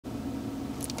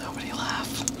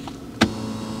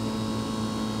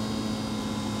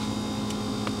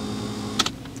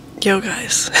Yo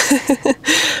guys,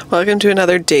 welcome to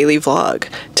another daily vlog.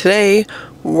 Today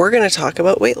we're gonna talk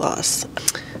about weight loss.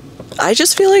 I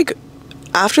just feel like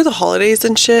after the holidays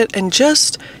and shit, and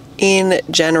just in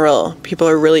general, people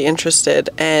are really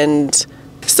interested. And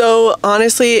so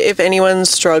honestly, if anyone's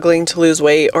struggling to lose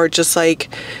weight, or just like,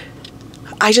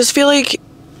 I just feel like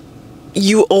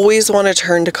you always want to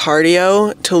turn to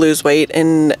cardio to lose weight,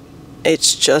 and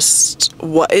it's just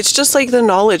like the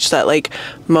knowledge that like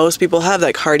most people have,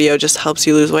 that cardio just helps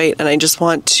you lose weight. And I just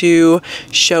want to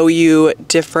show you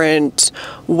different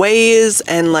ways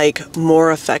and like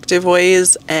more effective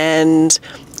ways, and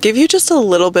give you just a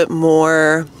little bit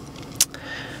more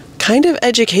kind of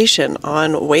education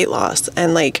on weight loss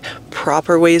and like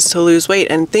proper ways to lose weight,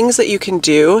 and things that you can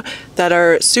do that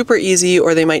are super easy,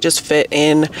 or they might just fit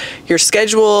in your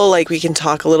schedule. Like we can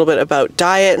talk a little bit about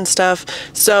diet and stuff.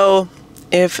 So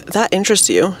if that interests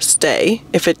you, stay.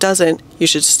 If it doesn't, you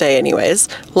should stay anyways.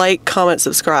 Like, comment,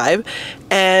 subscribe.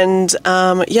 And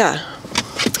yeah,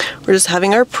 we're just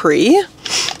having our pre.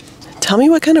 Tell me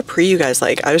what kind of pre you guys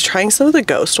like. I was trying some of the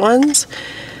ghost ones.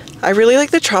 I really like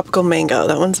the tropical mango.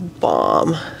 That one's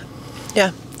bomb.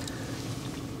 Yeah.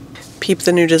 Peep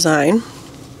the new design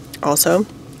also.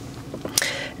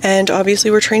 And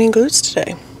obviously we're training glutes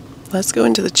today. Let's go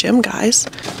into the gym, guys.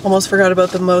 Almost forgot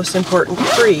about the most important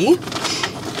pre.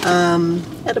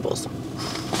 Edibles.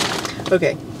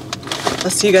 Okay,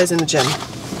 let's see you guys in the gym.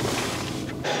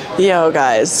 Yo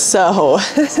guys, so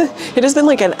it has been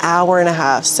like an hour and a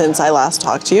half since I last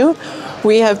talked to you.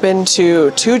 We have been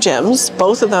to 2 gyms.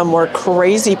 Both of them were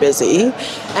crazy busy,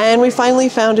 and we finally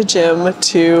found a gym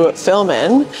to film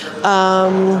in.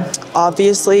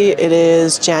 Obviously it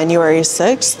is January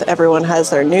 6th. Everyone has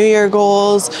their New Year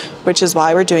goals, which is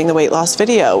why we're doing the weight loss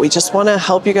video. We just want to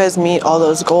help you guys meet all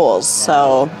those goals.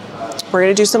 So we're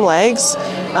gonna do some legs.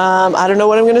 I don't know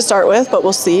what I'm gonna start with, but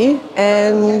we'll see.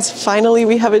 And finally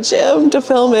we have a gym to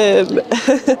film in.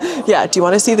 Yeah, do you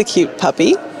want to see the cute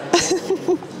puppy?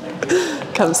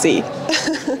 Come see.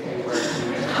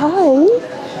 Hi.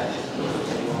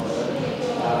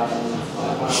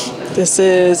 This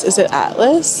is it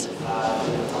Atlas?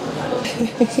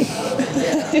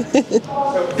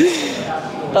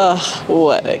 Oh,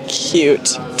 what a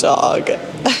cute dog.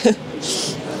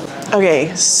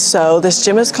 Okay, so this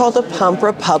gym is called the Pump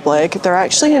Republic. They're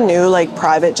actually a new like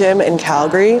private gym in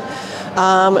Calgary.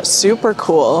 Super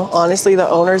cool. Honestly, the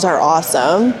owners are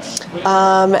awesome.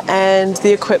 And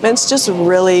the equipment's just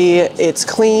really, it's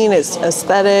clean, it's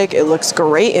aesthetic, it looks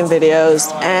great in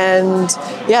videos. And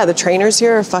yeah, the trainers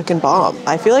here are fucking bomb.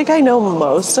 I feel like I know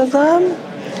most of them,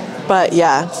 but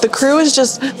yeah, the crew is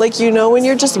just like, you know, when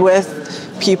you're just with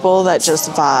people that just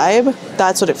vibe,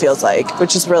 that's what it feels like,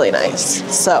 which is really nice.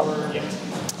 So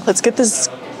let's get this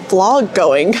vlog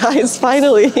going, guys,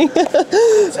 finally.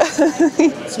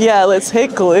 Yeah, let's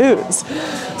hit glutes.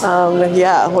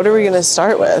 Yeah, what are we gonna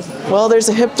start with? Well, there's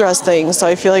a hip thrust thing, so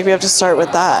I feel like we have to start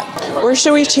with that. Or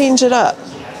should we change it up?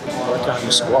 Work on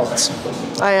your squats.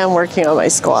 I am working on my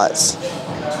squats.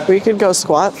 We could go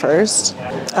squat first.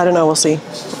 I don't know, we'll see.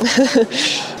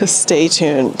 Stay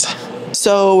tuned.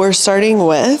 So we're starting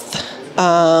with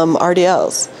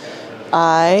RDLs.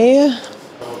 I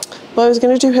was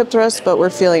gonna do hip thrusts, but we're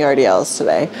feeling RDLs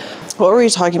today. What were we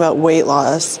talking about? Weight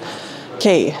loss.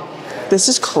 Okay, this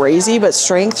is crazy, but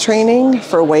strength training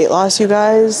for weight loss, you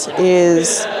guys,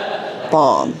 is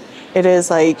bomb. It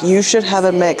is like, you should have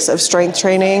a mix of strength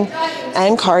training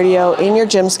and cardio in your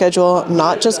gym schedule,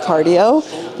 not just cardio.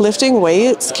 Lifting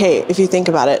weights, okay, if you think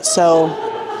about it. So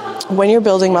when you're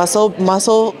building muscle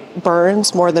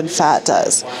burns more than fat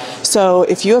does. So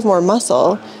if you have more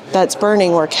muscle, that's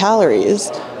burning more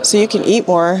calories, so you can eat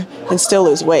more and still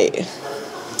lose weight.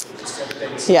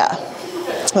 Yeah,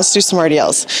 let's do some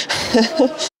RDLs.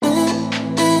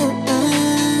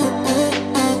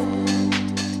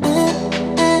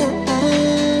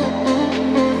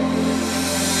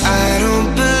 I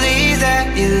don't believe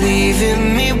that you're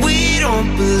leaving me. We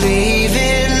don't believe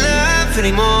in love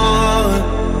anymore.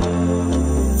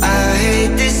 I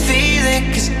hate this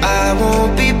feeling, 'cause I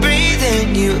won't be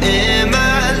breathing you in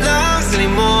my lungs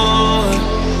anymore.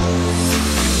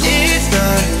 It's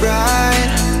not right.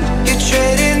 You're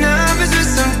trading numbers with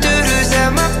some dudes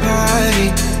at my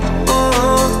party.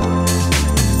 Oh,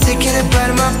 taking a bite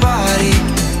of my body.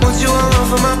 Want you all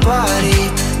over my body.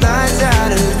 Lights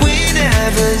out and we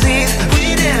never leave.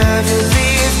 We never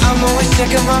leave. I'm always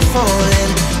checking my phone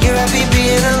and you're happy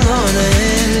being alone.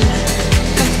 And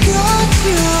I got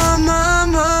you on my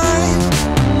mind.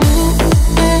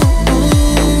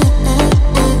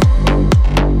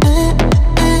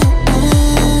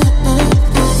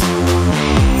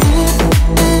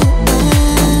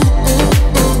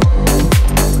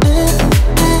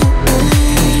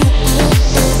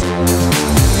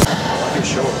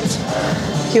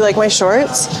 You like my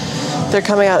shorts? They're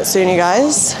coming out soon, you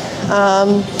guys.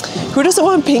 Who doesn't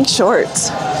want pink shorts?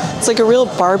 It's like a real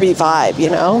Barbie vibe, you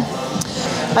know?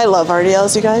 I love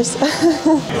RDLs, you guys.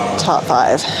 Top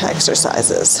 5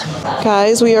 exercises.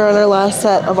 Guys, we are on our last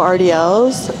set of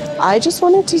RDLs. I just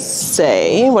wanted to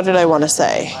say, what did I want to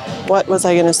say? What was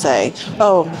I going to say?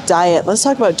 Oh, diet. Let's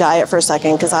talk about diet for a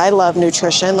second, because I love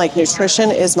nutrition. Like,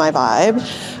 nutrition is my vibe.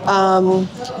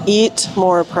 Eat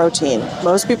more protein.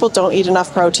 Most people don't eat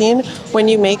enough protein. When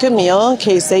you make a meal,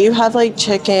 okay, say you have like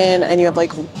chicken and you have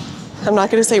like, I'm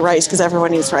not going to say rice because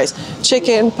everyone eats rice.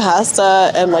 Chicken,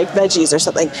 pasta, and like veggies or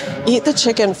something. Eat the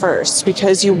chicken first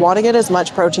because you want to get as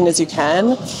much protein as you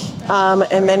can,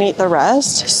 and then eat the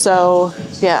rest. So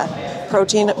yeah,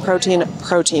 protein, protein,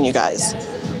 protein, you guys.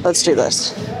 Let's do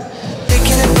this.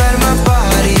 Taking it out of my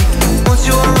body, want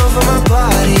you all over my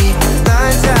body.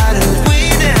 Lights out and we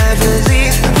never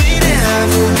leave, we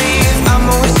never leave. I'm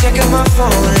always checking my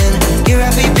phone and you're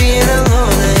happy being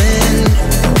alone and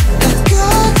I've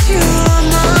got you on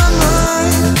my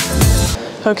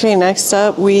mind. Okay, next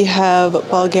up we have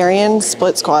Bulgarian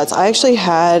split squats. I actually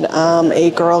had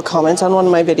a girl comment on one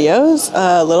of my videos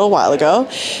a little while ago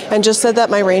and just said that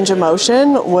my range of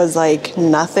motion was like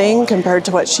nothing compared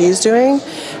to what she's doing.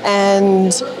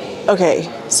 And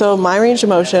okay, so my range of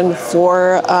motion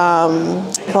for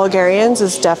Bulgarians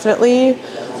is definitely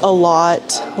a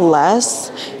lot less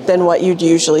than what you'd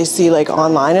usually see like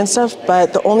online and stuff,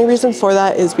 but the only reason for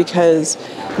that is because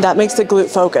that makes the glute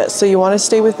focus. So you want to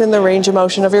stay within the range of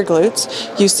motion of your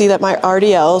glutes. You see that my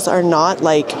RDLs are not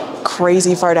like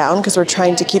crazy far down because we're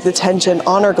trying to keep the tension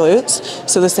on our glutes.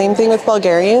 So the same thing with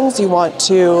Bulgarians, you want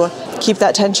to keep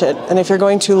that tension. And if you're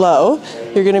going too low,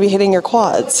 you're going to be hitting your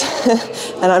quads.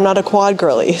 And I'm not a quad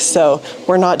girly, so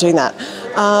we're not doing that.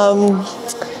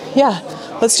 Yeah,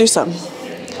 let's do some.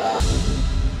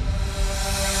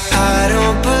 I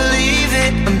don't believe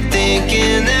it, I'm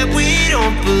thinking that we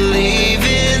don't believe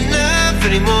in love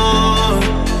anymore.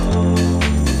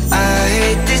 I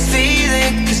hate this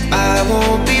feeling, cause I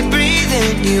won't be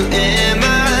breathing you in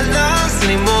my lungs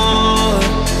anymore.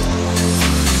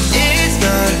 It's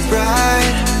not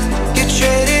right, you're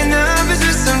trading numbers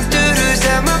with some dudes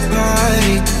at my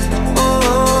party.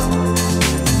 Oh,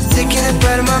 taking it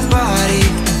right of my body,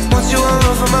 want you all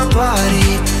over my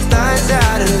body. Lights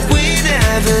out and we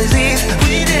never leave,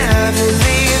 we never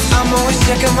leave. I'm always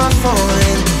checking my phone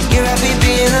and you're happy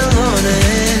being alone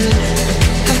and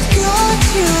I've got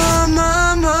you on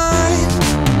my mind.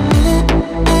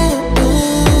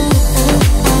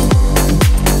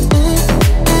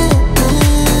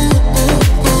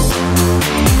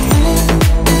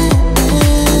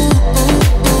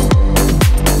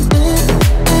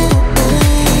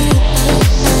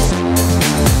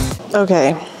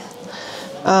 Okay.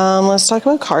 Let's talk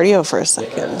about cardio for a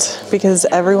second because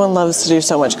everyone loves to do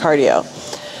so much cardio.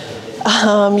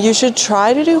 You should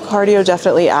try to do cardio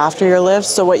definitely after your lift.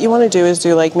 So what you want to do is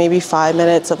do like maybe 5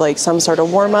 minutes of like some sort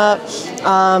of warm up,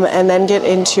 and then get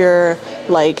into your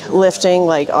like lifting,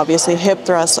 like obviously hip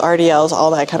thrusts, RDLs,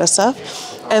 all that kind of stuff.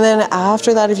 And then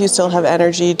after that, if you still have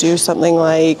energy, do something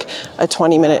like a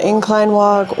 20-minute incline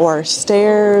walk or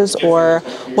stairs or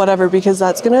whatever, because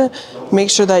that's gonna make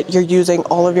sure that you're using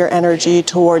all of your energy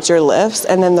towards your lifts,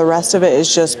 and then the rest of it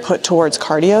is just put towards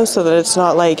cardio so that it's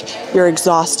not like you're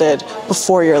exhausted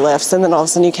before your lifts and then all of a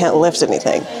sudden you can't lift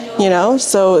anything, you know?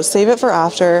 So save it for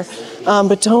after,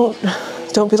 but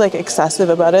don't be like excessive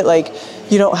about it. Like,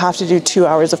 you don't have to do 2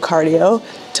 hours of cardio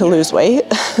to lose weight.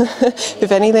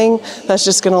 If anything, that's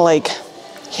just gonna like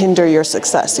hinder your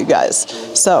success, you guys.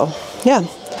 So yeah.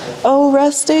 Oh,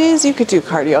 rest days, you could do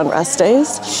cardio on rest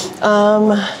days.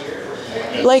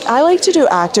 Like, I like to do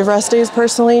active rest days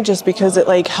personally, just because it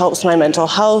like helps my mental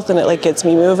health and it like gets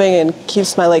me moving and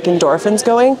keeps my like endorphins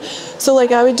going. So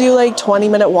like I would do like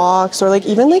 20-minute walks or like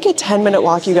even like a 10-minute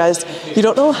walk, you guys. You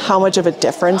don't know how much of a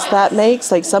difference that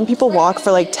makes. Like some people walk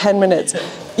for like 10 minutes,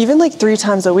 even like 3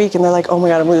 times a week, and they're like, oh my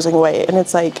God, I'm losing weight. And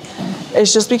it's like,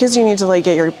 it's just because you need to like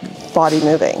get your body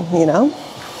moving, you know?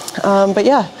 But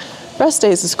yeah, rest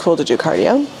days is cool to do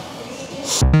cardio.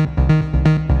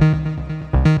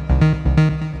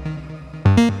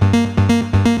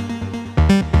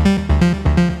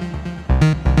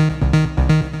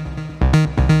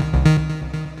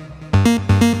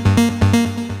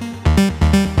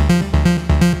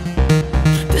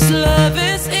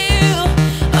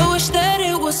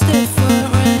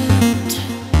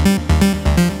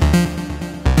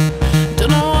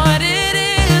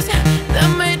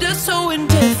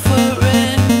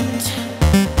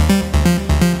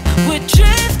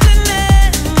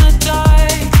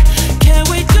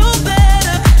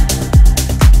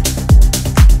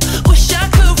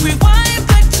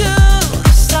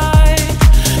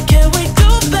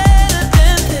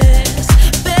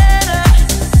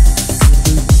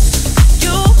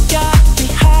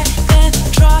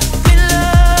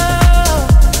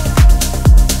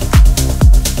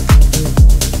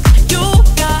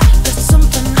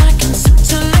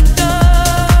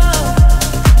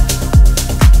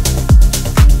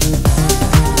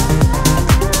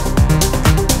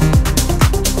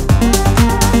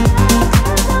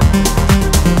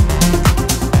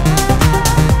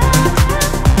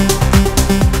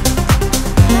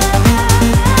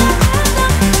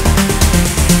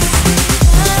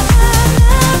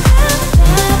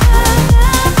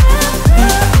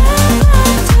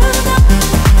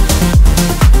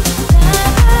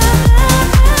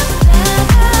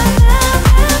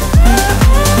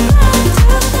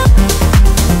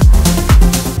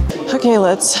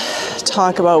 let's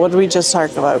talk about, what did we just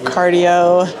talk about?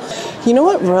 Cardio. You know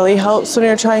what really helps when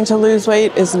you're trying to lose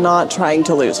weight is not trying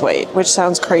to lose weight, which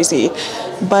sounds crazy.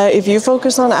 But if you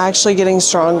focus on actually getting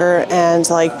stronger and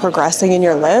like progressing in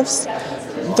your lifts,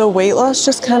 the weight loss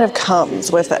just kind of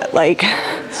comes with it. Like,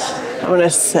 I'm gonna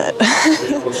sit.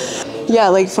 Yeah,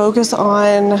 like focus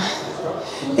on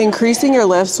increasing your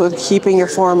lifts with keeping your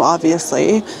form,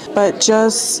 obviously, but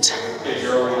just,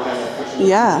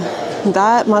 yeah,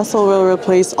 that muscle will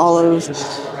replace all of,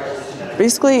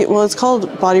 basically, well, it's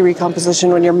called body recomposition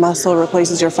when your muscle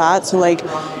replaces your fat. So like,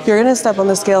 you're gonna step on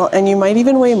the scale and you might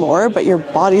even weigh more, but your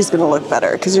body's gonna look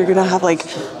better because you're gonna have like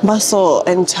muscle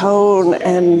and tone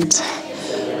and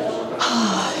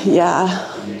yeah,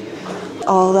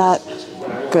 all that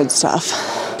good stuff.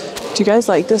 Do you guys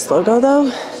like this logo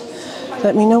though?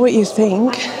 Let me know what you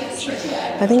think.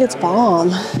 I think it's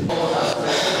bomb.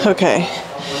 Okay,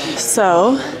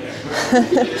 so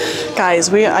guys,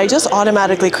 I just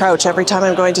automatically crouch every time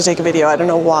I'm going to take a video. I don't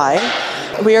know why.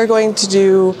 We are going to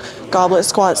do goblet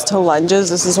squats to lunges.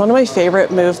 This is one of my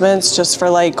favorite movements just for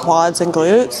like quads and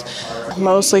glutes,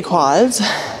 mostly quads.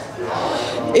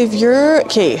 If you're,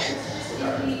 okay,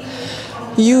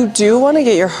 you do want to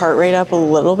get your heart rate up a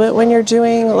little bit when you're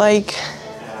doing like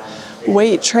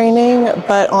weight training,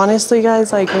 but honestly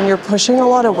guys, like when you're pushing a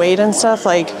lot of weight and stuff,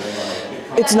 like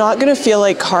it's not gonna feel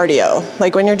like cardio.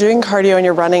 Like when you're doing cardio and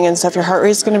you're running and stuff, your heart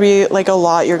rate's gonna be like a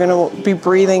lot. You're gonna be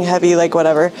breathing heavy, like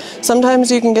whatever.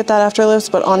 Sometimes you can get that after lifts,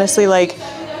 but honestly, like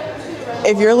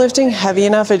if you're lifting heavy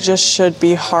enough, it just should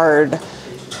be hard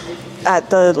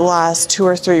at the last 2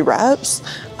 or 3 reps.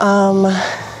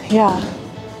 Yeah,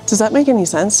 does that make any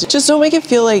sense? Just don't make it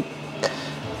feel like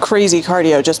crazy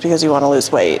cardio just because you want to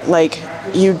lose weight. Like,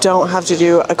 you don't have to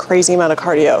do a crazy amount of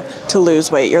cardio to lose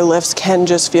weight. Your lifts can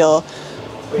just feel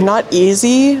not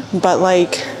easy, but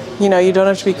like, you know, you don't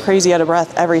have to be crazy out of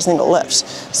breath every single lift.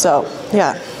 So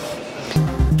yeah.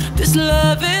 This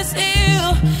love is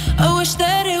ill. I wish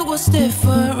that it was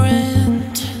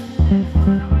different.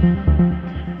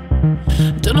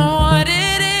 Don't know what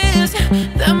it is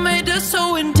that made us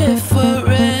so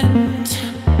indifferent.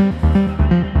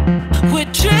 We're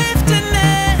drifting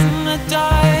in the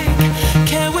dark.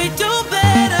 Can we do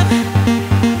better?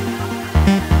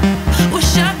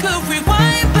 Wish I could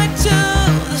rewind back to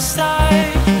the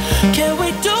start. Can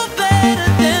we do better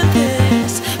than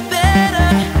this?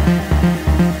 Better.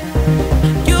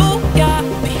 You got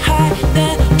me high,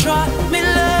 then drop me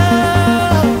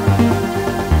low.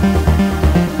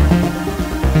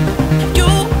 You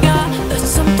got there's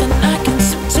something I can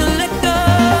sip to let go.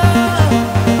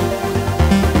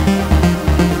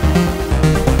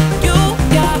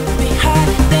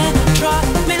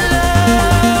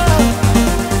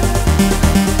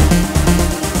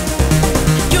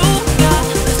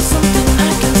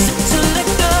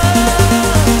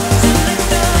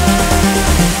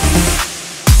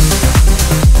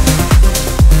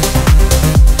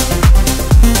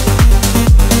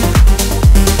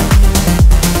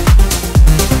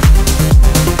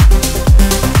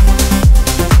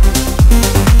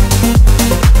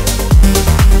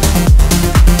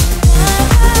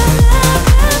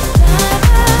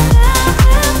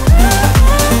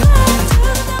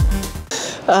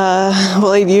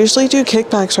 Well, I usually do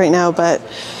kickbacks right now, but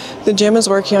the gym is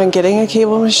working on getting a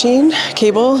cable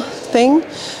thing,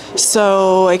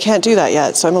 so I can't do that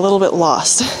yet, so I'm a little bit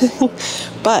lost.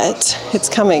 But it's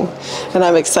coming, and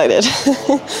I'm excited.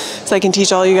 So I can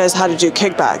teach all you guys how to do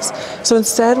kickbacks. So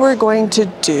instead we're going to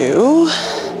do,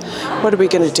 what are we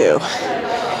gonna do?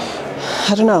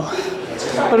 I don't know.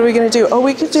 What are we gonna do? Oh,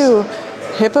 we could do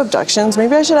hip abductions.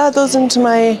 Maybe I should add those into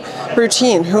my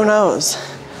routine, who knows?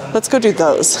 Let's go do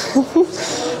those.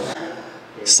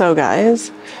 So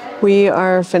guys, we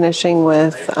are finishing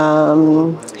with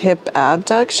hip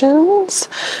abductions.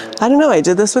 I don't know, I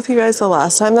did this with you guys the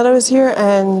last time that I was here,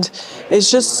 and it's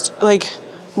just like,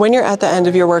 when you're at the end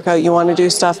of your workout, you want to do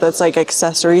stuff that's like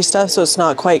accessory stuff, so it's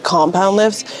not quite compound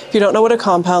lifts. If you don't know what a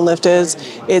compound lift is,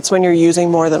 it's when you're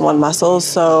using more than one muscle.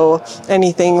 So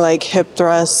anything like hip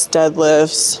thrusts,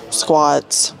 deadlifts,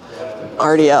 squats,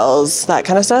 RDLs, that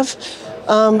kind of stuff.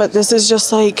 But this is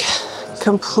just like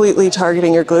completely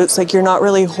targeting your glutes. Like, you're not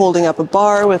really holding up a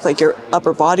bar with like your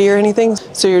upper body or anything.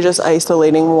 So you're just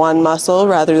isolating one muscle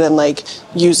rather than like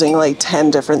using like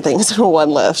 10 different things in one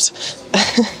lift.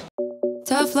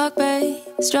 Tough luck, babe.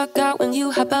 Struck out when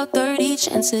you had about 30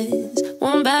 chances.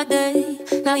 One bad day,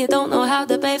 now you don't know how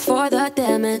to pay for the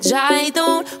damage. I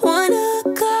don't wanna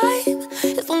climb.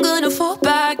 If I'm gonna fall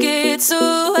back, it's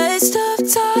a waste of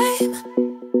time.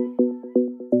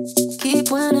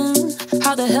 Keep winning.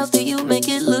 How the hell do you make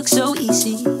it look so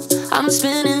easy? I'm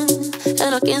spinning, and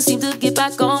can't seem to get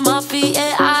back on my feet.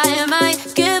 Yeah, I might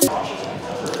give.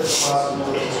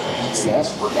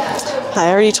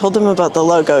 I already told them about the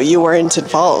logo. You weren't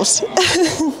involved.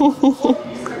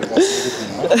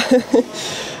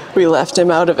 We left him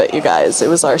out of it, you guys. It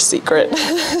was our secret.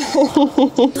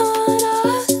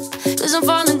 Cause I'm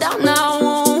falling down now,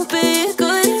 won't be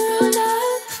good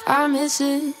enough. I miss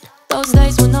it. Those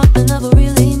days when nothing ever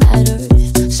really mattered.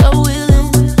 So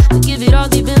willing to give it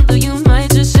all, even though you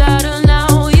might just shatter.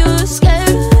 Now you're scared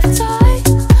of time.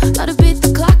 Gotta beat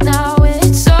the clock now,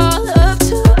 it's all up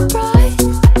to pride.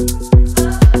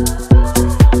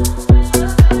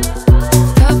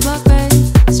 Cup of fate,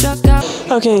 struck out.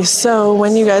 Okay, so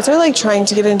when you guys are like trying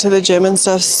to get into the gym and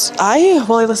stuff, I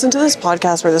listened to this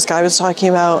podcast where this guy was talking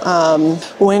about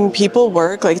when people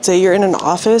work, like say you're in an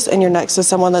office and you're next to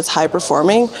someone that's high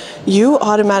performing, you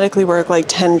automatically work like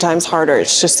 10 times harder.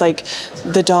 It's just like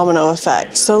the domino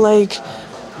effect. So like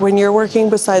when you're working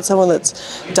beside someone that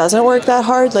doesn't work that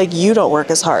hard, like you don't work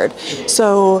as hard.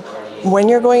 So when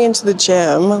you're going into the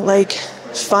gym, like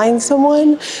find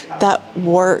someone that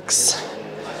works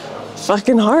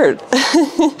fucking hard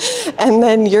and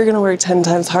then you're gonna work 10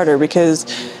 times harder, because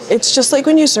it's just like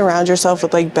when you surround yourself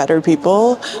with like better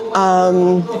people,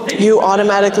 you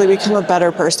automatically become a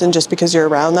better person just because you're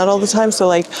around that all the time. So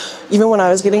like even when I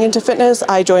was getting into fitness,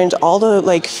 I joined all the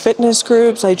like fitness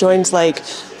groups, I joined like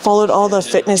followed all the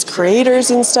fitness creators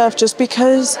and stuff, just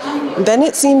because then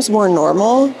it seems more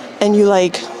normal and you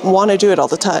like want to do it all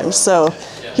the time. So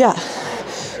yeah.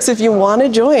 So if you want to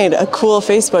join a cool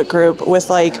Facebook group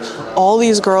with like all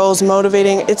these girls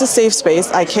motivating, it's a safe space.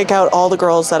 I kick out all the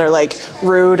girls that are like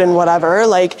rude and whatever.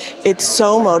 Like it's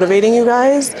so motivating, you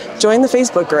guys. Join the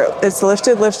Facebook group. It's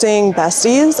Lifted Lifting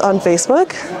Besties on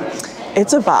Facebook.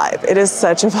 It's a vibe. It is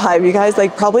such a vibe, you guys.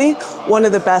 Like probably one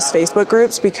of the best Facebook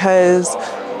groups, because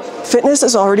fitness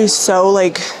is already so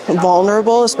like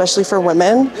vulnerable, especially for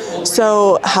women.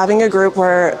 So having a group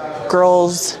where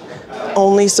girls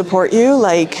only support you,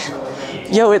 like,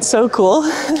 yo, it's so cool.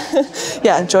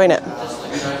 Yeah, join it.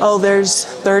 Oh, there's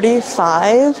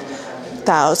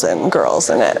 35,000 girls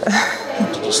in it.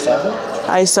 Did you start it?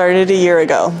 I started a year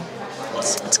ago.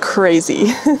 It's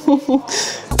crazy.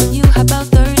 You have about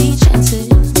 30 chances.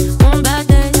 One bad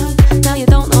day, now you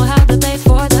don't know how to pay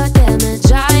for the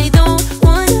damage. I don't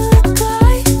wanna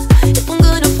cry. If I'm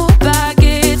gonna fall back,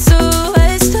 it's a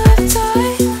waste of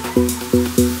time.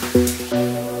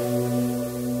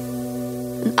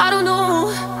 I don't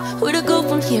know where to go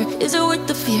from here. Is it worth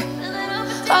the fear?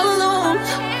 All alone,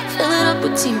 filling up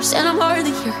with tears, and I'm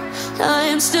hardly here. I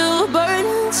am still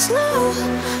burning slow.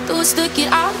 Go stick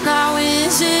it out now.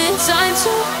 Is it time to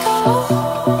go?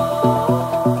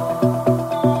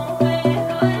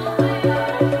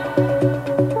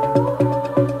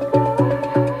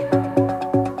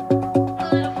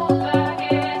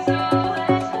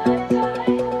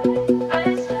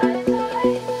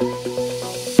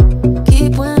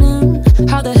 Keep winning.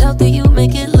 How the hell do you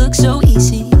make it look so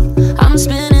easy? I'm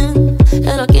spinning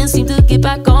and I can't seem to get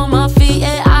back on my feet.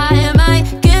 Yeah, I might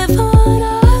give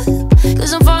up,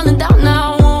 cause I'm falling down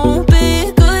now, won't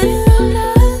be good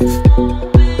enough.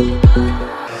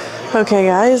 Okay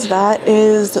guys, that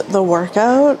is the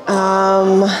workout.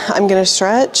 I'm gonna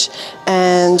stretch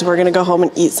and we're gonna go home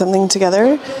and eat something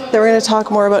together. Then we're gonna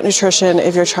talk more about nutrition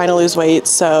if you're trying to lose weight.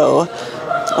 So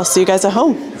I'll see you guys at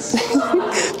home.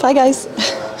 Bye guys.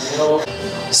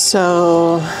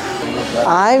 So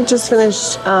I've just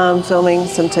finished filming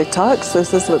some TikToks.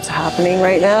 This is what's happening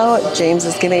right now. James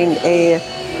is getting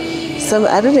some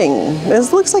editing.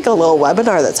 This looks like a little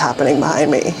webinar that's happening behind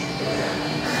me.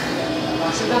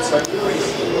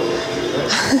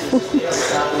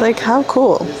 Like, how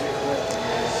cool.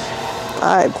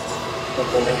 Vibe.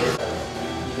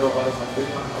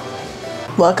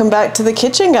 Welcome back to the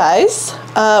kitchen, guys.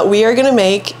 We are gonna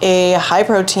make a high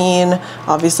protein,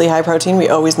 obviously high protein, we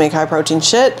always make high protein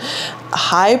shit,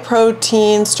 high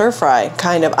protein stir fry,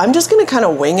 kind of. I'm just gonna kind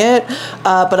of wing it,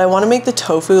 but I wanna make the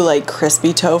tofu like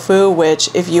crispy tofu, which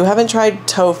if you haven't tried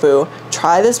tofu,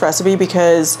 try this recipe,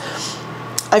 because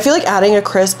I feel like adding a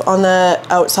crisp on the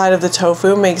outside of the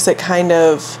tofu makes it kind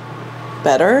of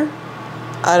better.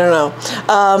 I don't know.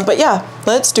 But yeah,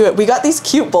 let's do it. We got these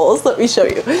cute bowls. Let me show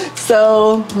you.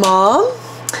 So Mom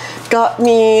got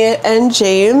me and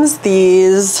James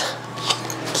these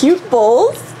cute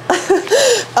bowls.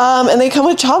 And they come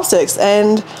with chopsticks.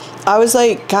 And I was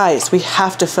like, guys, we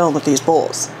have to film with these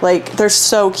bowls. Like, they're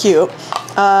so cute.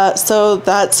 So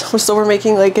we're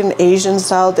making like an Asian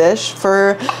style dish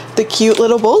for the cute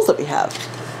little bowls that we have.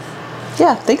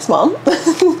 Yeah, thanks Mom.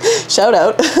 Shout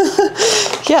out.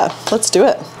 Yeah, let's do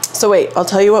it. So wait, I'll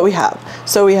tell you what we have.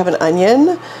 So we have an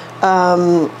onion,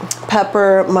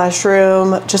 pepper,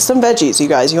 mushroom, just some veggies, you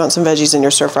guys. You want some veggies in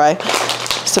your stir fry.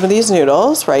 Some of these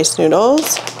noodles, rice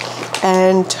noodles,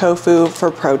 and tofu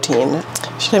for protein.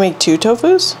 Should I make 2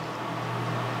 tofus?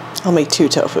 I'll make 2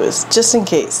 tofus, just in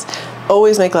case.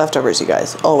 Always make leftovers, you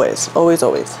guys. Always, always,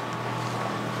 always.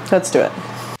 Let's do it.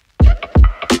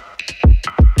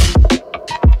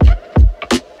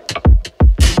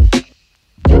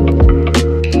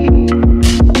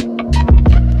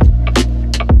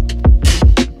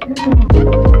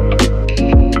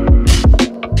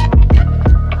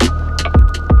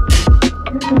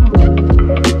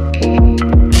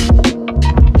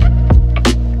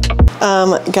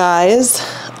 Guys,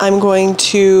 I'm going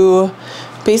to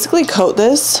basically coat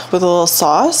this with a little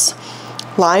sauce.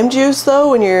 Lime juice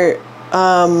though, when you're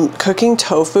cooking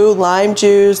tofu, lime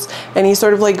juice, any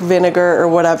sort of like vinegar or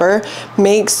whatever,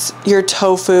 makes your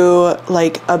tofu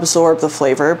like absorb the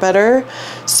flavor better.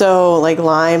 So like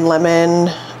lime, lemon,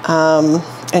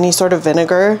 any sort of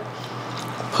vinegar,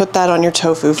 put that on your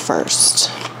tofu first.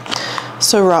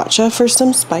 Sriracha for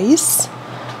some spice.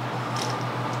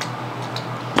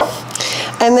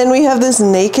 And then we have this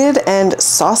Naked and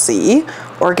Saucy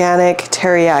organic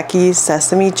teriyaki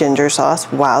sesame ginger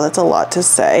sauce. Wow, that's a lot to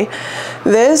say.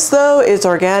 This though is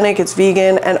organic, it's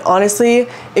vegan, and honestly,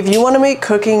 if you want to make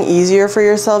cooking easier for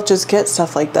yourself, just get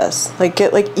stuff like this. Like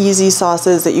get like easy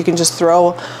sauces that you can just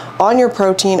throw on your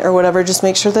protein or whatever. Just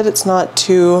make sure that it's not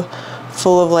too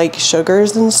full of like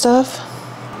sugars and stuff.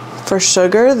 For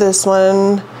sugar, this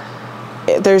one,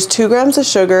 there's 2 grams of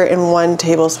sugar in 1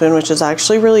 tablespoon, which is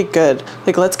actually really good.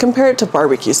 Like, let's compare it to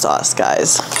barbecue sauce,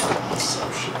 guys.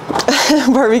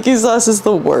 Barbecue sauce is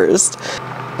the worst.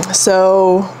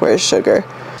 So, where's sugar?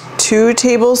 2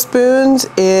 tablespoons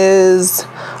is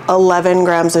 11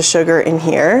 grams of sugar in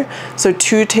here. So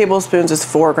 2 tablespoons is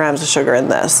 4 grams of sugar in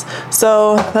this.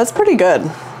 So that's pretty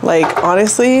good. Like,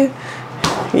 honestly,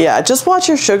 yeah, just watch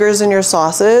your sugars in your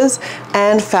sauces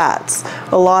and fats.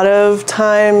 A lot of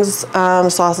times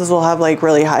sauces will have like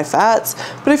really high fats,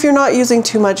 but if you're not using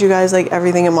too much, you guys, like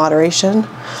everything in moderation. Do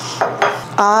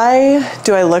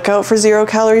I look out for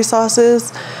 0-calorie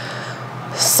sauces?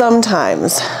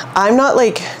 Sometimes. I'm not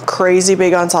like crazy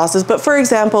big on sauces, but for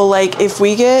example, like if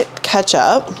we get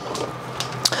ketchup,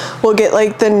 we'll get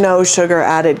like the no sugar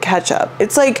added ketchup.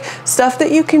 It's like stuff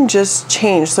that you can just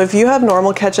change. So if you have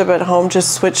normal ketchup at home,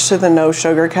 just switch to the no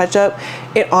sugar ketchup.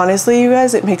 It honestly, you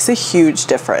guys, it makes a huge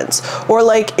difference. Or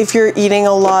like if you're eating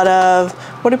a lot of,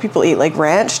 what do people eat? Like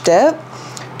ranch dip?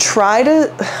 Try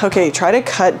to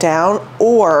cut down,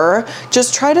 or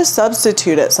just try to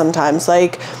substitute it sometimes.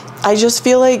 Like, I just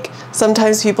feel like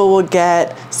sometimes people will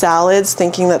get salads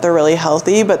thinking that they're really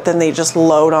healthy, but then they just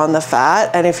load on the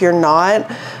fat. And if you're not,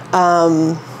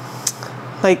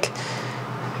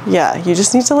 yeah, you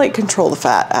just need to like control the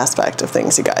fat aspect of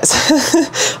things, you guys,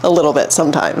 a little bit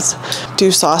sometimes.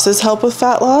 Do sauces help with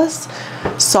fat loss?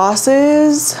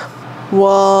 Sauces,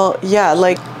 well, yeah,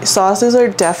 like sauces are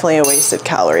definitely a wasted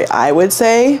calorie, I would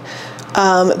say.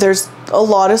 There's a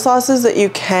lot of sauces that you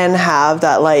can have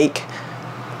that like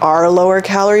are lower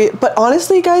calorie, but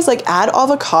honestly guys, like add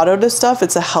avocado to stuff.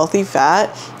 It's a healthy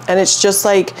fat, and it's just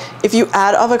like if you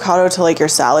add avocado to like your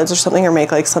salads or something, or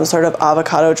make like some sort of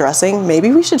avocado dressing,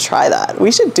 maybe we should try that.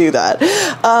 We should do that.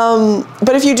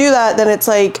 But if you do that, then it's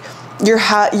like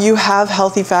you have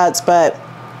healthy fats, but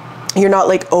you're not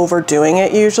like overdoing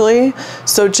it usually.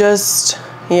 So just,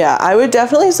 yeah, I would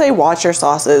definitely say watch your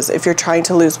sauces if you're trying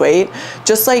to lose weight.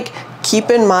 Just like keep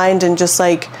in mind and just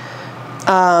like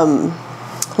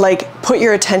put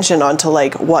your attention onto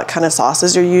like what kind of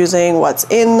sauces you're using, what's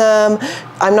in them.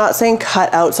 I'm not saying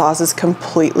cut out sauces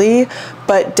completely,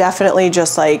 but definitely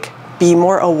just like be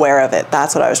more aware of it.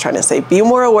 That's what I was trying to say. Be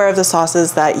more aware of the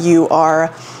sauces that you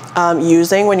are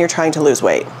using when you're trying to lose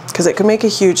weight, because it could make a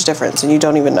huge difference and you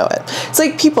don't even know it. It's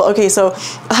like people, okay, so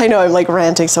I know I'm like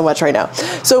ranting so much right now.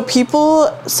 So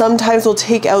people sometimes will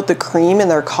take out the cream in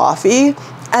their coffee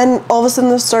and all of a sudden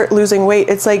they'll start losing weight.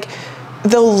 It's like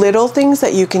the little things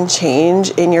that you can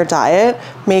change in your diet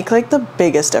make like the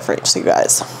biggest difference, you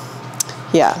guys.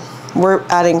 Yeah, we're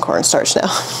adding cornstarch now.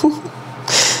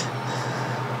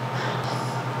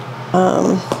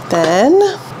 Then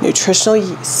nutritional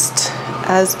yeast,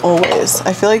 as always.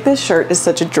 I feel like this shirt is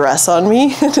such a dress on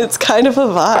me and it's kind of a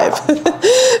vibe.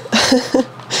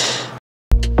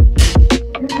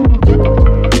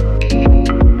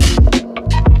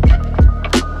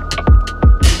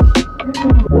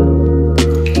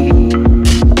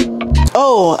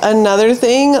 Oh, another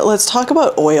thing, let's talk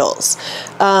about oils.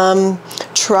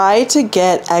 try to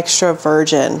get extra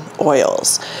virgin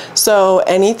oils. So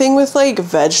anything with like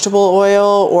vegetable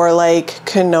oil or like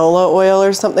canola oil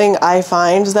or something, I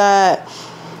find that,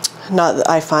 not that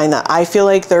I find that, I feel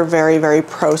like they're very, very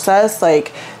processed.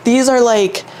 Like these are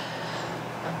like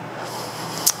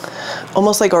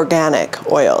almost like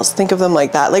organic oils. Think of them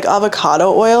like that. Like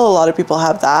avocado oil, a lot of people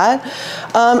have that.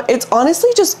 It's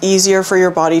honestly just easier for your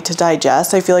body to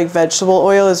digest. I feel like vegetable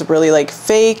oil is really like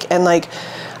fake, and like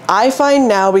I find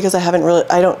now, because I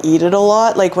don't eat it a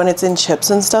lot, like when it's in chips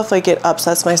and stuff, like it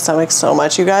upsets my stomach so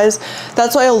much, you guys.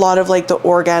 That's why a lot of like the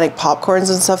organic popcorns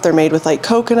and stuff, they're made with like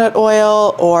coconut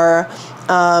oil or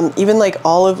even like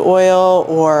olive oil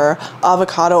or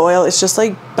avocado oil. It's just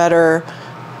like better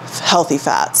healthy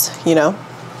fats, you know?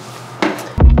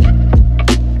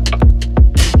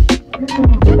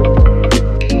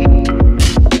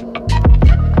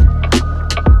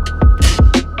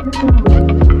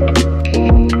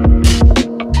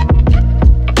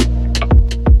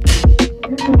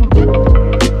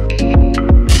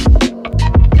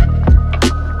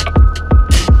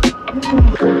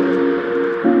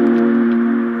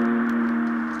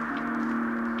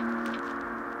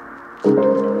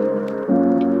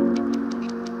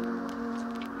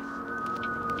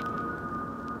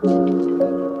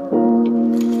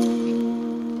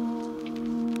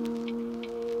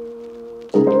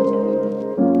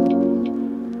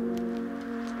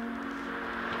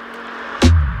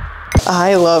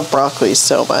 I love broccoli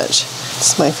so much.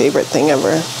 It's my favorite thing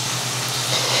ever.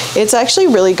 It's actually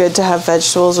really good to have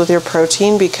vegetables with your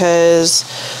protein, because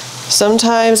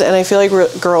sometimes, and I feel like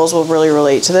girls will really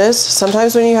relate to this,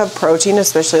 sometimes when you have protein,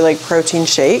 especially like protein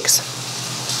shakes,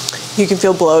 you can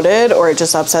feel bloated or it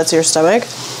just upsets your stomach.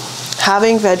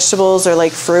 Having vegetables or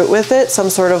like fruit with it, some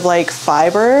sort of like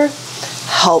fiber,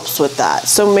 helps with that.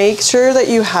 So make sure that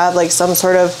you have like some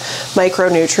sort of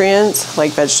micronutrients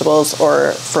like vegetables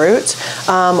or fruit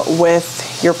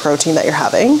with your protein that you're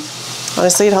having.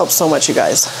 Honestly, it helps so much, you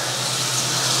guys.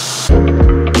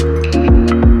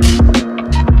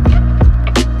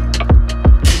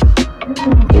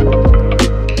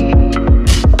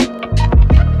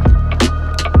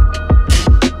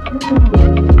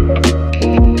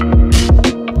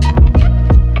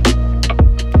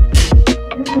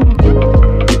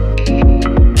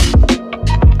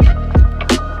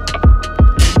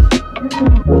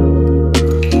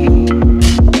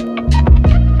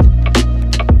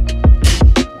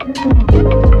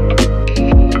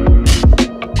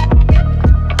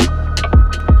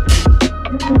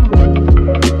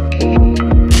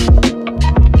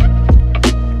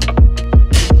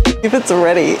 If it's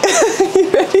ready.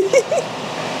 You ready?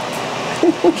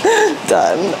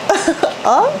 Done.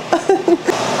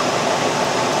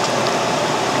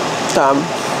 Done.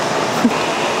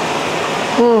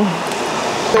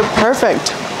 They're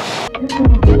perfect.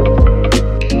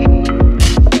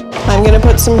 I'm gonna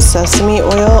put some sesame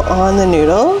oil on the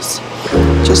noodles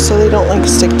just so they don't like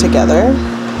stick together.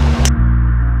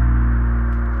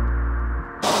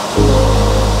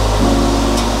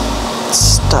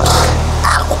 Stuck.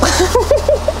 Ow.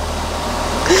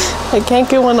 I can't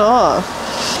get one off.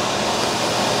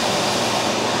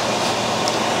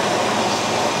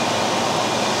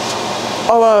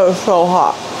 Oh, that was so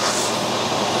hot.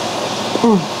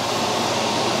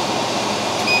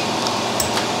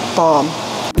 Bomb.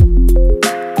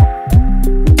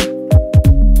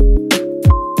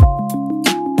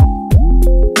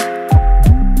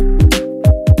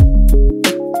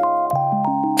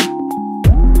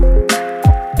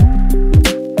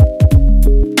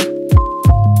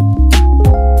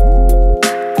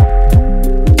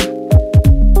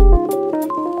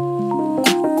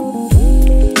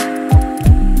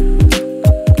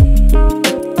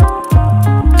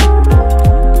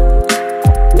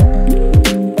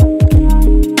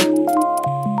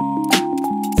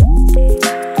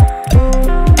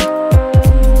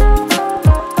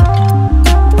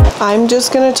 I'm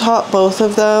just gonna top both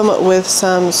of them with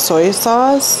some soy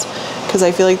sauce because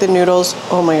I feel like the noodles,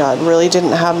 oh my god, really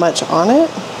didn't have much on it.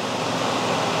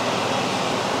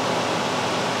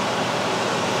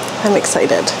 I'm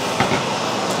excited.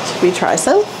 Should we try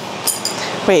some?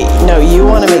 Wait, no, you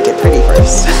want to make it pretty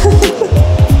first.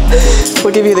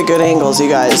 We'll give you the good angles, you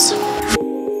guys.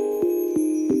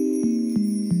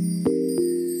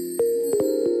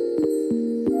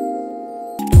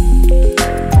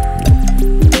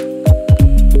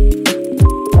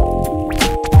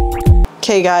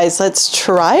 Okay guys, let's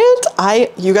try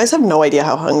it. You guys have no idea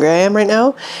how hungry I am right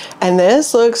now. And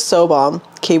this looks so bomb.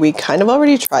 Okay, we kind of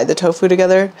already tried the tofu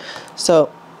together. So,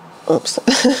 oops.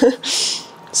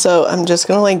 So I'm just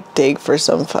gonna like dig for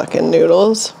some fucking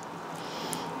noodles.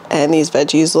 And these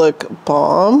veggies look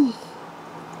bomb.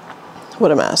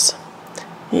 What a mess.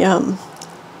 Yum.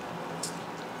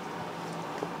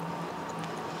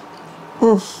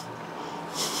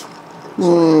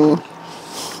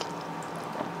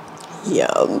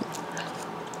 Yum.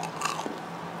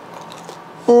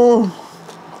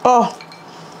 Oh,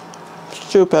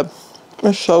 stupid.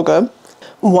 It's so good.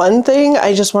 One thing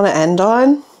I just want to end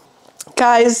on,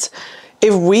 guys,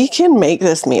 if we can make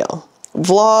this meal,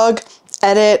 vlog,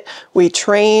 edit, we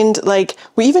trained, like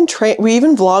we even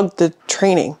vlogged the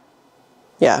training.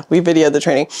 Yeah, we videoed the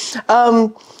training.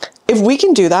 If we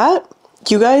can do that,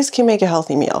 you guys can make a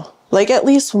healthy meal. Like at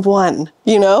least one,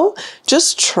 you know?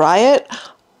 Just try it.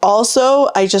 Also,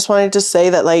 I just wanted to say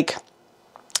that like,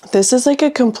 this is like a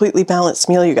completely balanced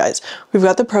meal, you guys. We've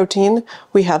got the protein,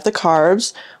 we have the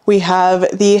carbs, we have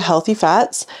the healthy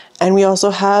fats, and we also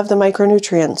have the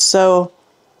micronutrients. So,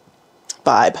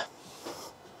 vibe.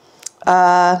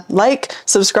 Like,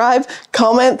 subscribe,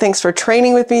 comment. Thanks for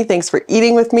training with me. Thanks for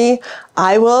eating with me.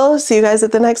 I will see you guys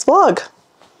at the next vlog.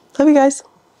 Love you guys.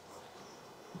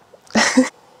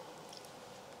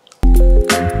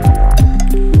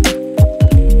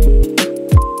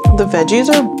 The veggies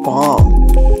are bomb.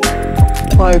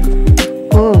 Like,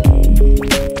 oh,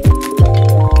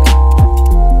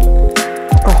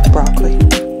 broccoli.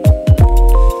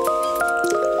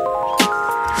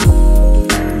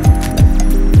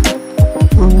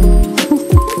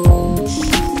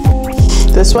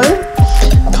 This one,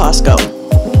 Costco.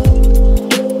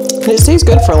 And it stays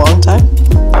good for a long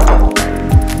time.